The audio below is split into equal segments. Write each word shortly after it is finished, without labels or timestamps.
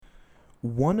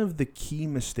one of the key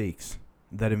mistakes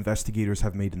that investigators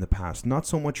have made in the past, not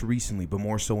so much recently, but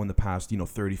more so in the past,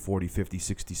 30, 40, 50,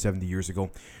 60, 70 years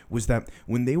ago, was that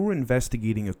when they were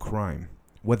investigating a crime,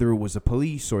 whether it was the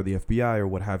police or the FBI or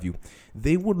what have you,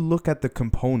 they would look at the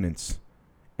components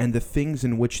and the things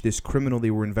in which this criminal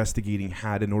they were investigating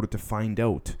had in order to find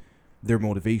out their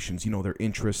motivations, their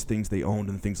interests, things they owned,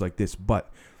 and things like this.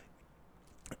 But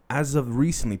as of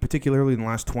recently, particularly in the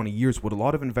last 20 years, what a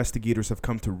lot of investigators have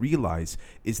come to realize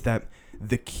is that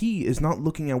the key is not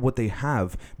looking at what they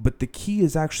have, but the key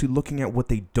is actually looking at what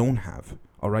they don't have.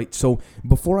 All right. So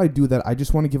before I do that, I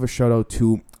just want to give a shout out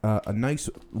to a nice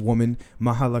woman,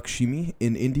 Mahalakshmi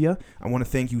in India. I want to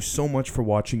thank you so much for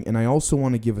watching. And I also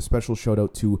want to give a special shout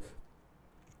out to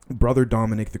Brother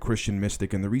Dominic, the Christian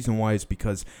mystic. And the reason why is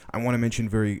because I want to mention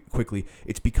very quickly,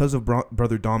 it's because of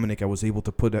Brother Dominic I was able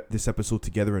to put this episode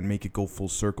together and make it go full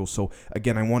circle. So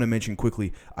again, I want to mention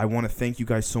quickly, I want to thank you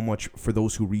guys so much for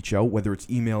those who reach out, whether it's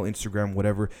email, Instagram,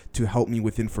 whatever, to help me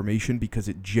with information, because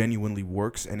it genuinely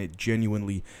works and it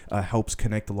genuinely helps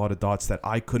connect a lot of dots that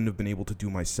I couldn't have been able to do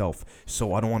myself.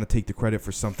 So I don't want to take the credit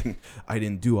for something I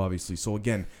didn't do, obviously. So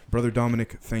again, Brother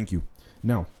Dominic, thank you.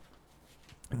 Now,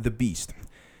 the Beast.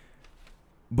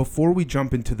 Before we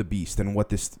jump into the Beast and what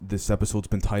this episode's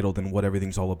been titled and what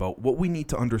everything's all about, what we need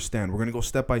to understand, we're going to go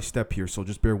step by step here, so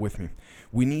just bear with me.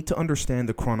 We need to understand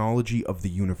the chronology of the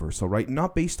universe, all right?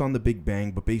 Not based on the Big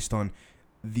Bang, but based on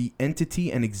the entity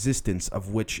and existence of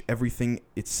which everything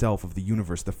itself of the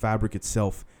universe, the fabric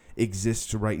itself,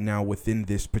 exists right now within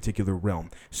this particular realm.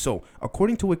 So,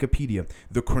 according to Wikipedia,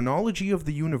 the chronology of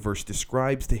the universe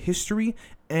describes the history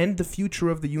and the future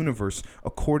of the universe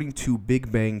according to Big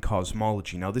Bang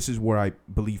cosmology. Now, this is where I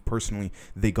believe personally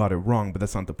they got it wrong, but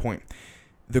that's not the point.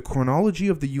 The chronology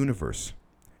of the universe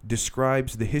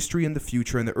describes the history and the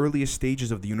future, and the earliest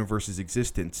stages of the universe's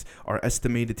existence are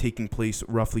estimated taking place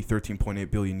roughly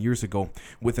 13.8 billion years ago,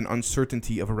 with an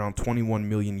uncertainty of around 21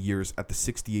 million years at the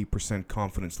 68%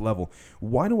 confidence level.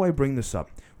 Why do I bring this up?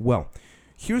 Well,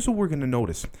 here's what we're going to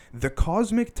notice. The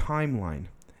cosmic timeline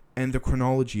and the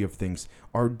chronology of things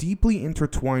are deeply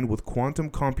intertwined with quantum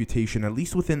computation, at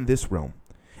least within this realm,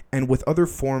 and with other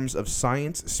forms of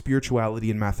science, spirituality,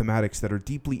 and mathematics that are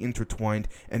deeply intertwined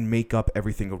and make up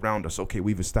everything around us. Okay,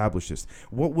 we've established this.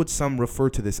 What would some refer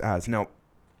to this as? Now,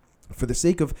 for the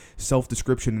sake of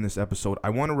self-description in this episode,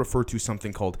 I want to refer to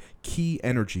something called ki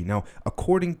energy. Now,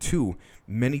 according to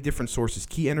many different sources,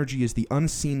 ki energy is the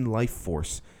unseen life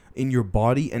force in your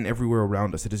body and everywhere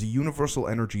around us. It is a universal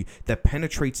energy that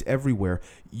penetrates everywhere,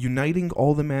 uniting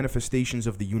all the manifestations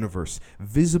of the universe,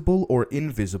 visible or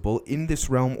invisible, in this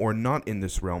realm or not in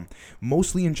this realm.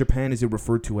 Mostly in Japan is it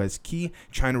referred to as ki.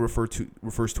 China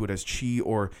refers to it as chi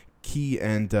or ki,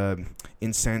 and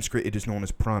in Sanskrit it is known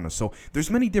as prana. So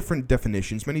there's many different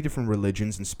definitions, many different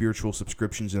religions and spiritual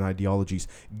subscriptions and ideologies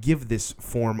give this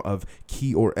form of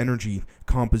ki or energy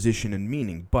composition and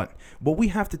meaning. But what we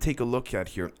have to take a look at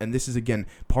here, and this is again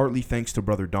partly thanks to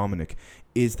Brother Dominic,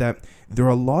 is that there are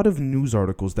a lot of news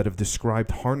articles that have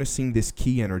described harnessing this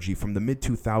ki energy from the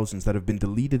mid-2000s that have been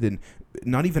deleted and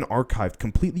not even archived,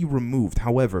 completely removed.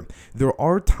 However, there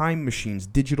are time machines,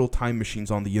 digital time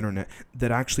machines on the internet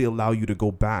that actually allow you to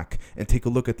go back and take a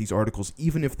look at these articles,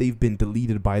 even if they've been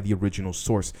deleted by the original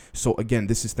source. So again,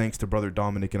 this is thanks to Brother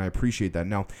Dominic, and I appreciate that.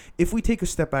 Now, if we take a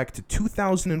step back to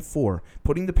 2004,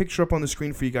 putting the picture up on the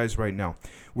screen for you guys right now,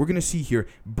 we're going to see here,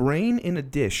 Brain in a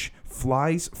Dish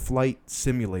Flies Flight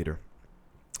Simulator.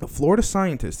 A Florida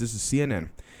scientist, this is CNN,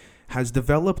 has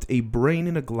developed a brain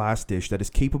in a glass dish that is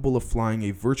capable of flying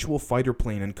a virtual fighter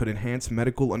plane and could enhance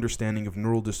medical understanding of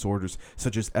neural disorders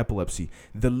such as epilepsy.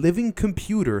 The living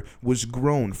computer was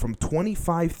grown from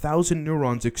 25,000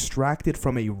 neurons extracted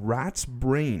from a rat's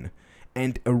brain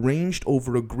and arranged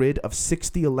over a grid of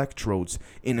 60 electrodes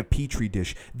in a petri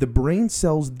dish. The brain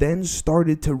cells then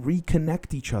started to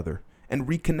reconnect each other and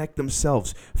reconnect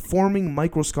themselves, forming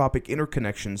microscopic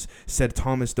interconnections, said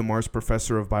Thomas DeMars,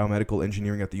 professor of biomedical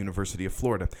engineering at the University of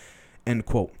Florida. End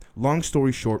quote. Long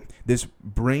story short, this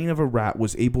brain of a rat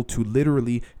was able to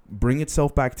literally bring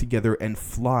itself back together and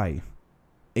fly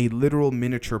a literal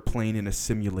miniature plane in a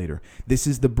simulator. This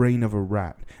is the brain of a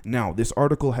rat. Now, this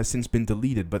article has since been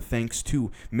deleted, but thanks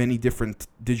to many different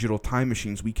digital time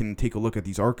machines, we can take a look at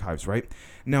these archives, right?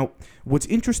 Now, what's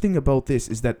interesting about this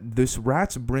is that this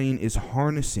rat's brain is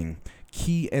harnessing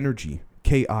ki energy,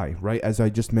 Ki, right, as I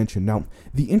just mentioned. Now,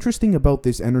 the interesting about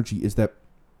this energy is that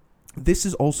This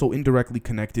is also indirectly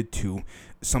connected to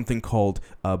something called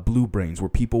blue brains, where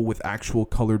people with actual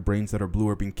colored brains that are blue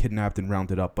are being kidnapped and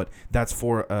rounded up. But that's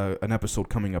for an episode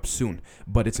coming up soon.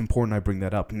 But it's important I bring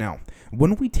that up. Now,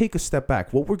 when we take a step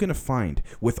back, what we're going to find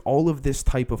with all of this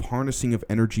type of harnessing of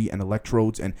energy and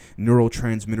electrodes and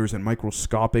neurotransmitters and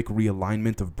microscopic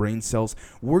realignment of brain cells,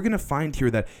 we're going to find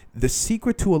here that the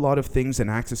secret to a lot of things and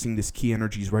accessing this key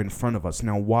energy is right in front of us.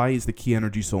 Now, why is the key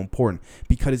energy so important?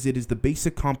 Because it is the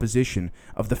basic composition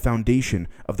of the foundation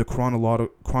of the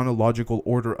chronological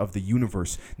order of the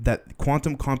universe that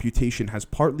quantum computation has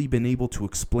partly been able to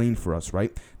explain for us,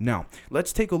 right? Now,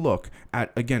 let's take a look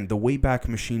at, again, the Wayback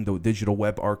Machine, the digital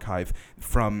web archive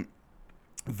from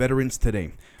Veterans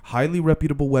Today. Highly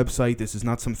reputable website. This is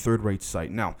not some third-rate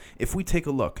site. Now, if we take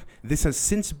a look, this has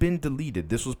since been deleted.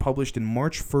 This was published in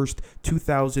March 1st,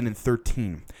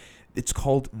 2013. It's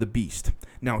called The Beast.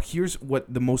 Now, here's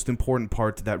what the most important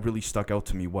part that really stuck out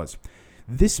to me was.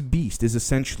 This beast is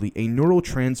essentially a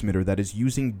neurotransmitter that is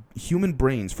using human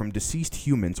brains from deceased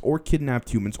humans or kidnapped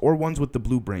humans or ones with the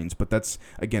blue brains, but that's,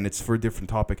 again, it's for a different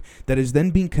topic, that is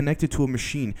then being connected to a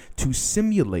machine to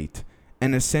simulate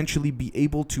and essentially be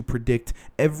able to predict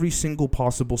every single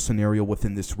possible scenario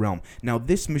within this realm. Now,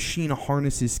 this machine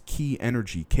harnesses key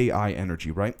energy, Ki energy,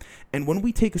 right? And when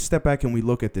we take a step back and we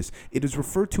look at this, it is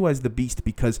referred to as the Beast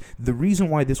because the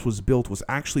reason why this was built was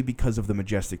actually because of the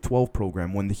Majestic 12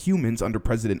 program, when the humans under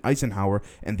President Eisenhower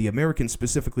and the Americans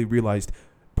specifically realized,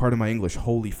 pardon my English,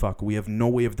 holy fuck, we have no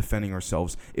way of defending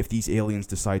ourselves if these aliens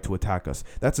decide to attack us.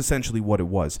 That's essentially what it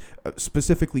was,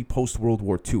 specifically post-World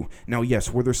War II. Now,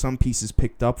 yes, were there some pieces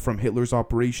picked up from Hitler's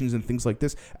operations and things like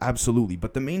this? Absolutely.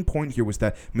 But the main point here was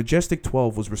that Majestic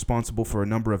 12 was responsible for a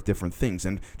number of different things.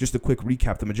 And just a quick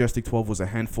recap, the Majestic 12 was a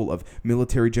handful of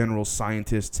military generals,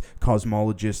 scientists,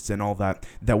 cosmologists, and all that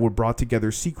were brought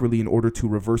together secretly in order to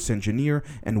reverse engineer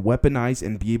and weaponize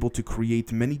and be able to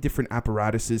create many different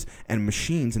apparatuses and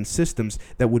machines and systems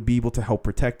that would be able to help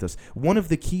protect us. One of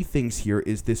the key things here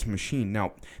is this machine.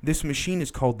 Now, this machine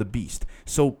is called the Beast.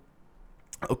 So,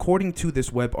 according to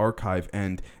this web archive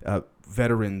and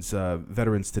Veterans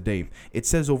Today, it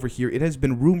says over here, it has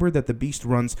been rumored that the Beast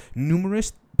runs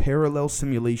numerous parallel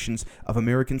simulations of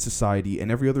American society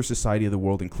and every other society of the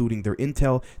world, including their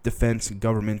intel, defense,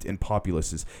 government, and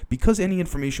populaces. Because any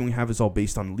information we have is all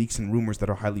based on leaks and rumors that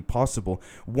are highly possible,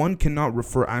 one cannot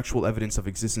refer actual evidence of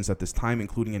existence at this time,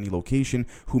 including any location,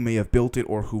 who may have built it,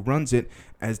 or who runs it,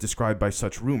 as described by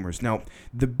such rumors. Now,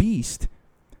 the Beast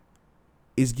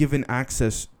is given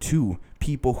access to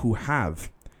people who have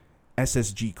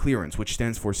SSG clearance, which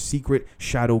stands for Secret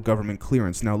Shadow Government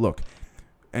Clearance. Now, look,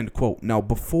 end quote. Now,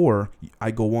 before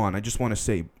I go on, I just want to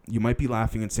say, you might be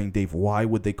laughing and saying, Dave, why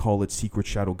would they call it Secret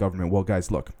Shadow Government? Well,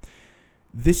 guys, look,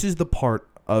 this is the part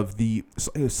of the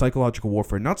psychological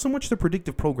warfare, not so much the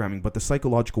predictive programming, but the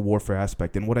psychological warfare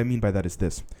aspect. And what I mean by that is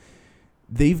this.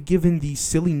 They've given these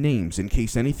silly names in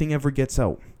case anything ever gets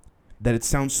out, that it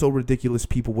sounds so ridiculous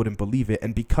people wouldn't believe it.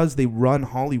 And because they run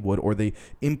Hollywood, or they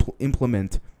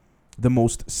implement the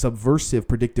most subversive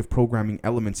predictive programming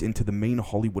elements into the main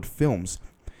Hollywood films,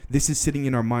 this is sitting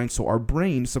in our mind, so our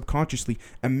brain subconsciously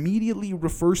immediately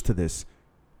refers to this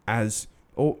as,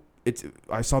 oh,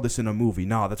 I saw this in a movie.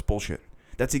 Nah, that's bullshit.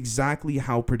 That's exactly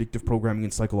how predictive programming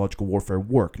and psychological warfare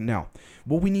work. Now,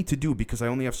 what we need to do, because I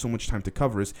only have so much time to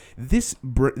cover, is this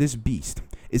beast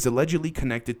is allegedly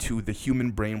connected to the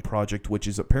Human Brain Project, which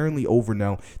is apparently over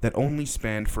now, that only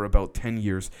spanned for about 10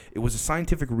 years. It was a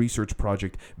scientific research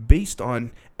project based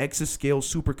on exascale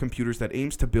supercomputers that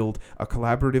aims to build a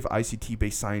collaborative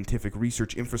ICT-based scientific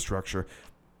research infrastructure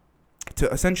to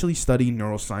essentially study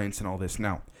neuroscience and all this.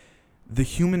 Now, the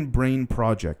Human Brain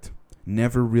Project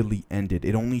never really ended.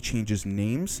 It only changes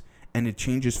names, and it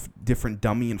changes different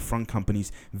dummy and front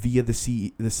companies via the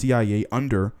CIA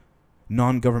under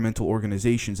non-governmental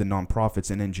organizations and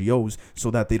nonprofits and NGOs, so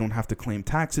that they don't have to claim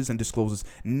taxes and disclose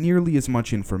nearly as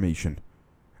much information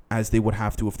as they would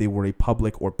have to if they were a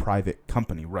public or private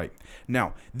company, right?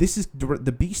 Now,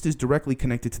 the Beast is directly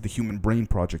connected to the Human Brain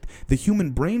Project. The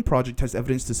Human Brain Project has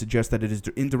evidence to suggest that it is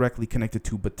indirectly connected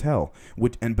to Battelle,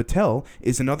 and Battelle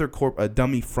is another a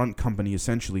dummy front company,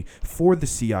 essentially, for the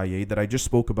CIA that I just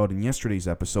spoke about in yesterday's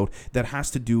episode, that has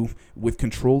to do with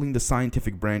controlling the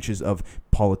scientific branches of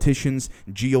politicians,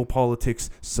 geopolitics,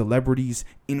 celebrities,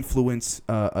 influence,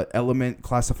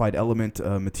 classified element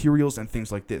materials, and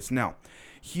things like this. Now,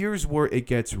 here's where it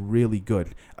gets really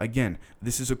good. Again,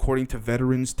 this is according to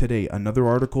Veterans Today, another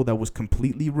article that was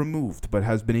completely removed but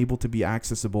has been able to be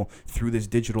accessible through this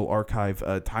digital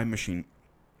archive time machine.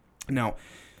 Now,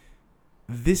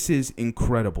 This is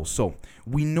incredible. So,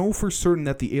 we know for certain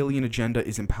that the alien agenda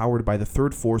is empowered by the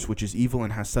third force, which is evil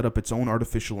and has set up its own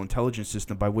artificial intelligence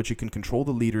system by which it can control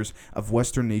the leaders of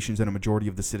Western nations and a majority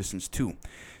of the citizens too.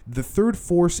 The third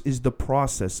force is the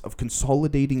process of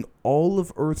consolidating all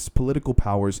of Earth's political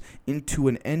powers into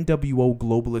an NWO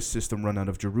globalist system run out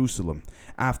of Jerusalem.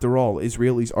 After all,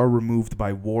 Israelis are removed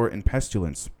by war and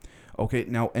pestilence. Okay,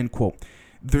 now, end quote.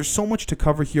 There's so much to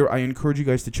cover here. I encourage you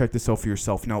guys to check this out for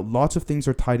yourself. Now, lots of things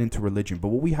are tied into religion, but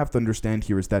what we have to understand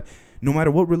here is that no matter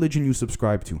what religion you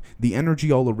subscribe to, the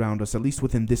energy all around us, at least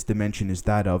within this dimension, is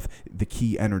that of the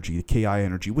key energy, the Ki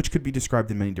energy, which could be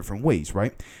described in many different ways,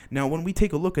 right? Now, when we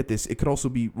take a look at this, it could also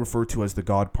be referred to as the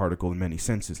God particle in many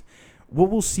senses.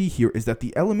 What we'll see here is that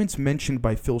the elements mentioned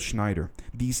by Phil Schneider,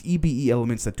 these EBE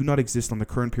elements that do not exist on the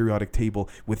current periodic table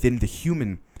within the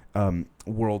human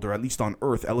world, or at least on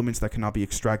Earth, elements that cannot be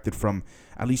extracted from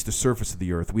at least the surface of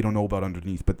the Earth. We don't know about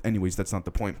underneath, but anyways, that's not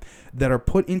the point. That are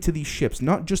put into these ships,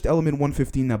 not just element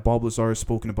 115 that Bob Lazar has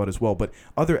spoken about as well, but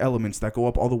other elements that go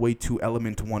up all the way to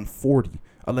element 140,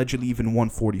 allegedly even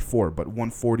 144, but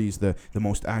 140 is the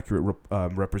most accurate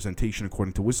representation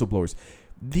according to whistleblowers.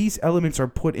 These elements are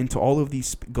put into all of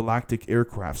these galactic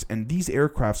aircrafts, and these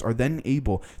aircrafts are then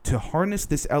able to harness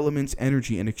this element's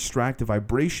energy and extract a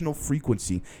vibrational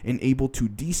frequency and able to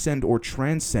descend or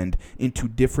transcend into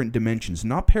different dimensions,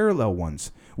 not parallel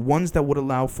ones that would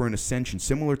allow for an ascension,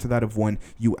 similar to that of when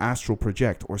you astral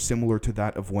project, or similar to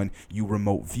that of when you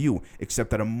remote view,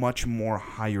 except at a much more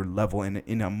higher level and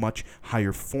in a much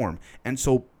higher form. And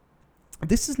so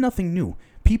this is nothing new.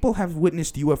 People have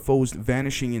witnessed UFOs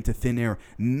vanishing into thin air,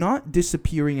 not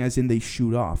disappearing as in they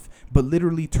shoot off, but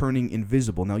literally turning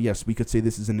invisible. Now, yes, we could say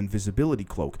this is an invisibility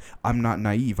cloak. I'm not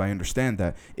naive. I understand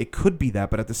that. It could be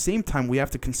that, but at the same time, we have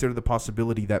to consider the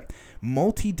possibility that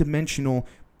multi-dimensional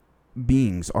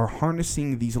beings are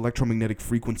harnessing these electromagnetic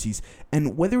frequencies,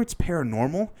 and whether it's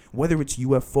paranormal, whether it's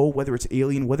UFO, whether it's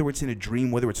alien, whether it's in a dream,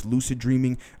 whether it's lucid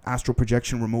dreaming, astral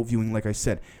projection, remote viewing, like I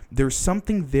said, there's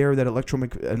something there that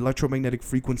electromagnetic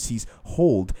frequencies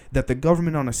hold that the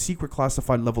government on a secret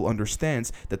classified level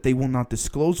understands that they will not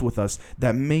disclose with us,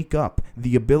 that make up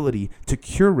the ability to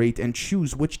curate and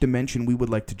choose which dimension we would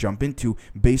like to jump into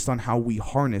based on how we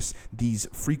harness these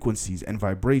frequencies and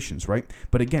vibrations, right?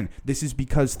 But again, this is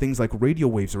because things like radio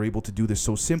waves are able to do this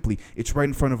so simply. It's right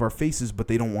in front of our faces, but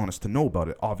they don't want us to know about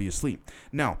it, obviously.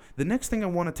 Now, the next thing I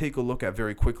want to take a look at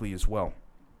very quickly as well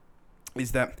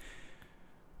is that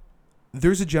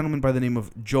there's a gentleman by the name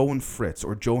of Johann Fritz.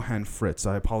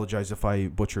 I apologize if I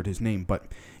butchered his name, but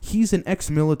he's an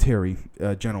ex-military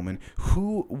gentleman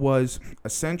who was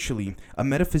essentially a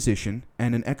metaphysician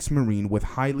and an ex-marine with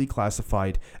highly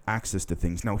classified access to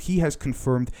things. Now, he has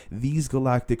confirmed these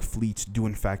galactic fleets do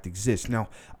in fact exist. Now,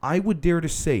 I would dare to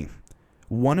say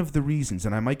one of the reasons,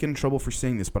 and I might get in trouble for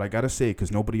saying this, but I gotta say it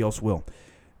because nobody else will,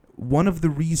 one of the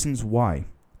reasons why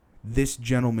this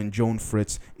gentleman, Johann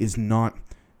Fritz, is not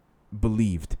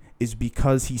believed is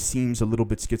because he seems a little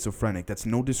bit schizophrenic. That's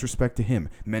no disrespect to him.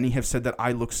 Many have said that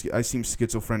I seem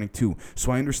schizophrenic too.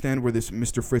 So I understand where this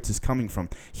Mr. Fritz is coming from.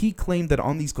 He claimed that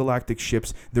on these galactic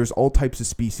ships, there's all types of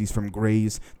species from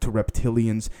greys to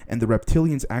reptilians, and the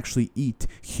reptilians actually eat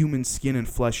human skin and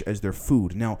flesh as their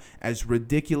food. Now, as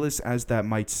ridiculous as that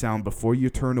might sound, before you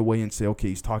turn away and say, okay,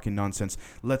 he's talking nonsense,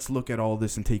 let's look at all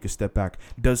this and take a step back.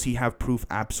 Does he have proof?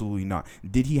 Absolutely not.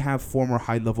 Did he have former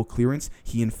high-level clearance?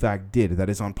 He in fact did. That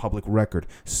is on public record.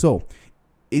 So,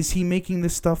 is he making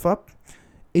this stuff up?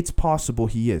 It's possible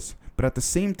he is. But at the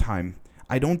same time,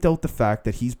 I don't doubt the fact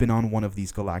that he's been on one of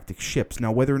these galactic ships.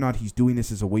 Now, whether or not he's doing this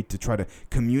as a way to try to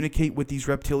communicate with these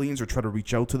reptilians or try to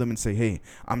reach out to them and say, hey,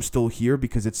 I'm still here,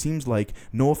 because it seems like,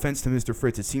 no offense to Mr.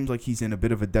 Fritz, it seems like he's in a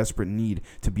bit of a desperate need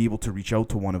to be able to reach out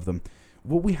to one of them.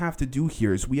 What we have to do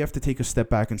here is we have to take a step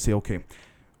back and say, okay,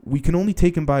 we can only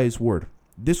take him by his word.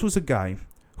 This was a guy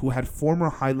who had former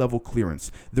high-level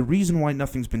clearance. The reason why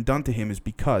nothing's been done to him is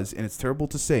because, and it's terrible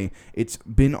to say, it's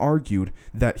been argued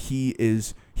that he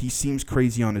seems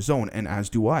crazy on his own, and as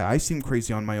do I. I seem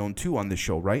crazy on my own too on this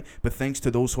show, right? But thanks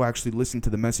to those who actually listen to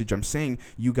the message I'm saying,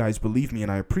 you guys believe me,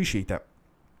 and I appreciate that.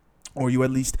 Or you at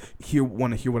least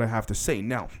want to hear what I have to say.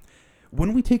 Now,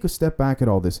 when we take a step back at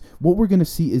all this, what we're going to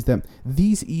see is that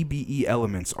these EBE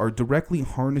elements are directly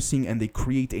harnessing, and they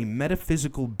create a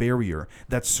metaphysical barrier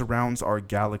that surrounds our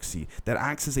galaxy, that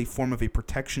acts as a form of a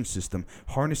protection system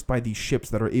harnessed by these ships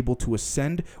that are able to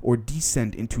ascend or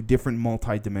descend into different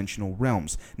multi-dimensional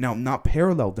realms. Now, not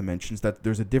parallel dimensions, that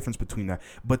there's a difference between that,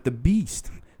 but the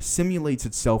beast simulates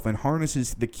itself and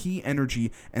harnesses the key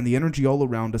energy and the energy all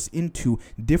around us into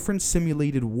different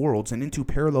simulated worlds and into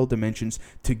parallel dimensions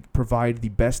to provide the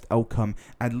best outcome,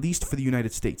 at least for the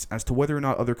United States. As to whether or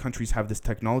not other countries have this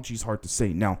technology is hard to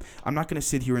say. Now, I'm not going to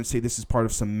sit here and say this is part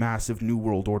of some massive New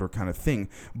World Order kind of thing,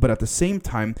 but at the same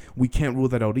time, we can't rule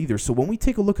that out either. So when we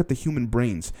take a look at the human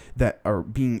brains that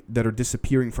are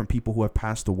disappearing from people who have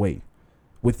passed away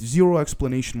with zero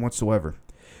explanation whatsoever,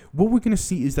 what we're going to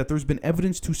see is that there's been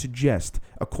evidence to suggest,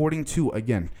 according to,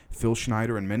 again, Phil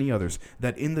Schneider and many others,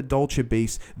 that in the Dulce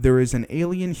base, there is an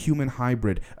alien-human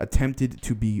hybrid attempted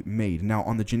to be made. Now,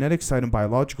 on the genetic side and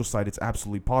biological side, it's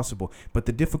absolutely possible, but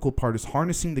the difficult part is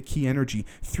harnessing the key energy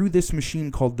through this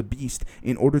machine called the Beast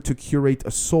in order to curate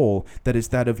a soul that is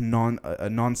that of a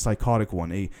non-psychotic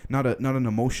one, not an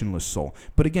emotionless soul.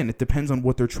 But again, it depends on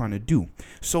what they're trying to do.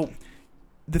 So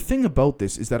the thing about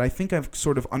this is that I think I've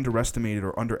sort of underestimated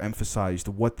or underemphasized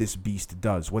what this beast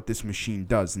does, what this machine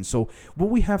does. And so what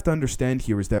we have to understand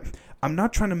here is that I'm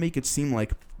not trying to make it seem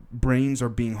like brains are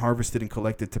being harvested and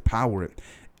collected to power it.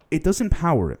 It doesn't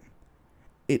power it.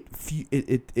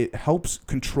 It helps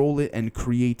control it and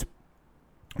create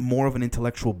more of an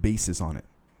intellectual basis on it.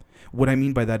 What I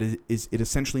mean by that is it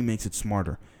essentially makes it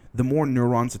smarter. The more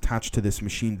neurons attached to this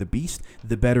machine, the Beast,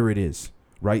 the better it is.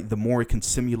 Right? The more it can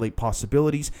simulate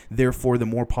possibilities, therefore the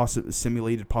more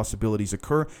simulated possibilities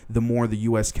occur, the more the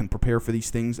U.S. can prepare for these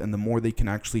things, and the more they can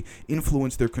actually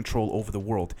influence their control over the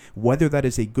world. Whether that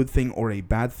is a good thing or a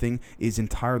bad thing is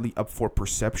entirely up for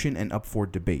perception and up for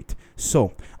debate.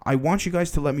 So, I want you guys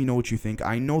to let me know what you think.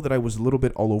 I know that I was a little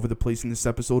bit all over the place in this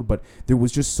episode, but there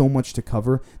was just so much to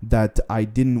cover that I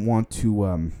didn't want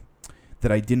to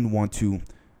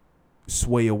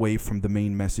sway away from the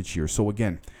main message here. So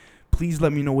again, please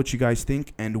let me know what you guys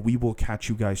think, and we will catch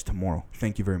you guys tomorrow.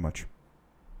 Thank you very much.